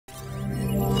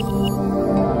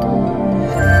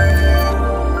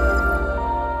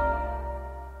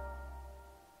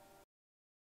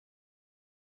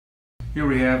Here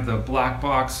we have the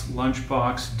Blackbox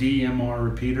Lunchbox DMR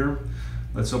Repeater.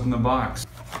 Let's open the box.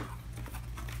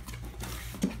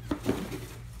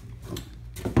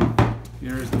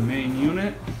 Here is the main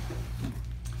unit.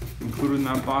 Included in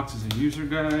that box is a user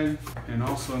guide, and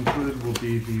also included will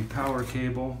be the power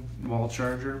cable, wall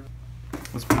charger.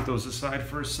 Let's put those aside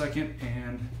for a second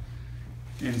and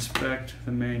inspect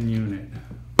the main unit.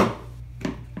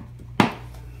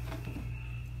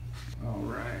 All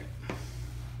right.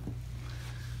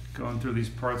 Going through these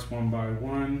parts one by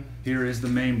one. Here is the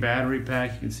main battery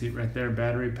pack. You can see it right there,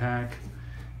 battery pack.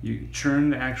 You turn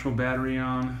the actual battery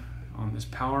on this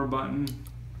power button.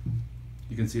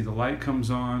 You can see the light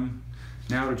comes on.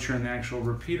 Now to turn the actual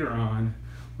repeater on,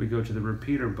 we go to the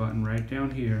repeater button right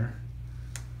down here.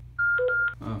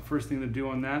 First thing to do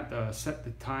on that, set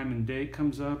the time and date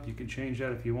comes up. You can change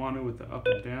that if you want to with the up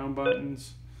and down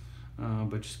buttons.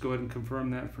 But just go ahead and confirm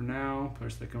that for now.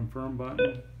 Push the confirm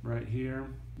button right here.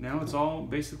 Now it's all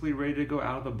basically ready to go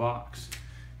out of the box.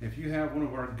 If you have one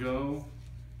of our Go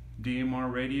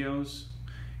DMR radios,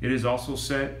 it is also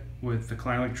set with the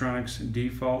Klein Electronics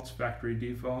defaults, factory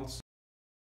defaults.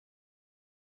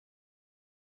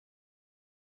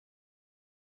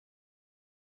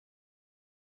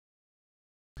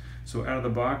 So out of the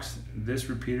box, this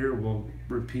repeater will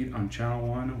repeat on channel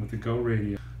 1 with the Go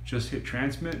radio. Just hit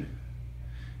transmit.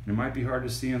 It might be hard to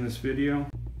see on this video.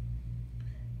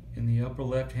 In the upper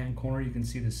left hand corner you can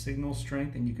see the signal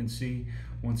strength, and you can see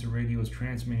once the radio is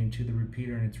transmitting to the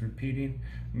repeater and it's repeating.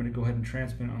 I'm going to go ahead and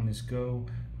transmit on this Go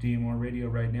DMR radio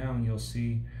right now, and you'll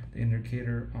see the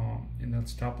indicator in the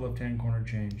top left hand corner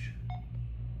change.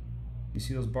 You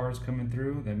see those bars coming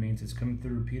through? That means it's coming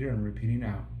through the repeater and repeating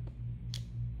out.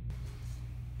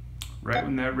 Right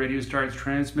when that radio starts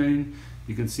transmitting,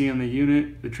 you can see on the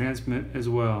unit the transmit as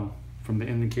well from the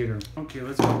indicator. Okay,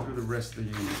 let's go through the rest of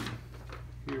the unit.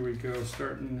 Here we go,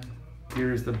 starting.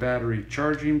 Here's the battery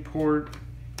charging port.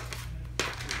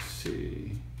 Let's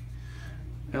see.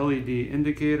 LED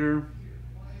indicator.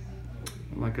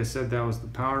 Like I said, that was the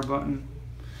power button.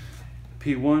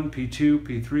 P1, P2,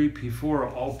 P3, P4 are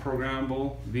all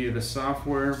programmable via the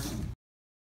software.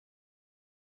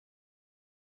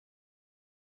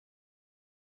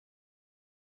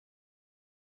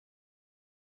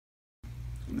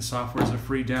 The software is a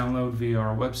free download via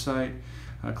our website,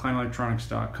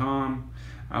 kleinelectronics.com.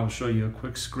 I will show you a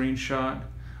quick screenshot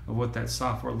of what that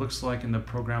software looks like in the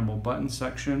programmable button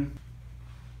section.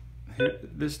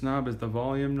 This knob is the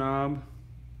volume knob.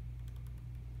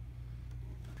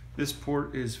 This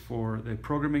port is for the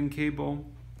programming cable.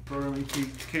 Programming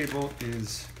cable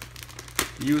is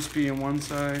USB on one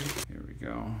side. Here we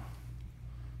go.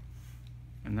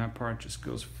 And that part just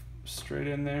goes straight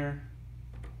in there.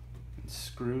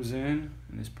 Screws in,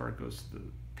 and this part goes to the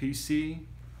PC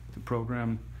to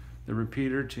program the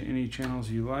repeater to any channels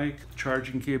you like.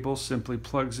 Charging cable simply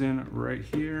plugs in right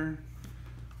here.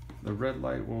 The red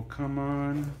light will come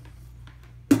on.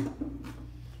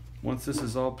 Once this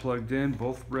is all plugged in,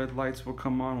 both red lights will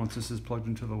come on once this is plugged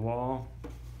into the wall.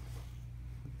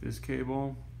 This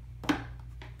cable.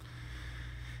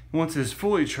 Once it's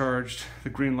fully charged, the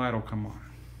green light will come on.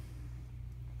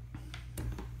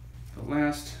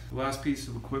 The last piece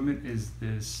of equipment is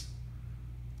this.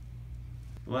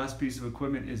 The last piece of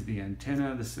equipment is the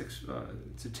antenna. It's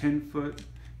a 10-foot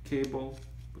cable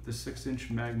with a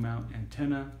 6-inch mag mount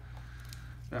antenna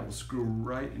that will screw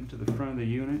right into the front of the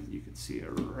unit. You can see it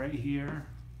right here.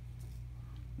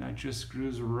 That just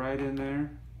screws right in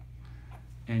there,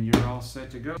 and you're all set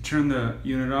to go. Turn the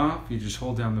unit off. You just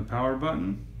hold down the power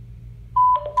button.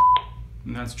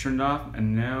 And that's turned off,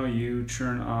 and now you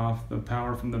turn off the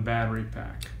power from the battery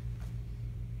pack,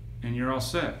 and you're all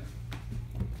set.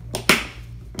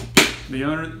 The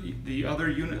other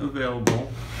unit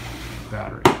available,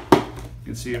 battery. You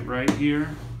can see it right here.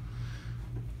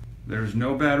 There's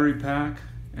no battery pack,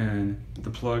 and the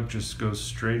plug just goes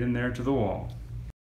straight in there to the wall.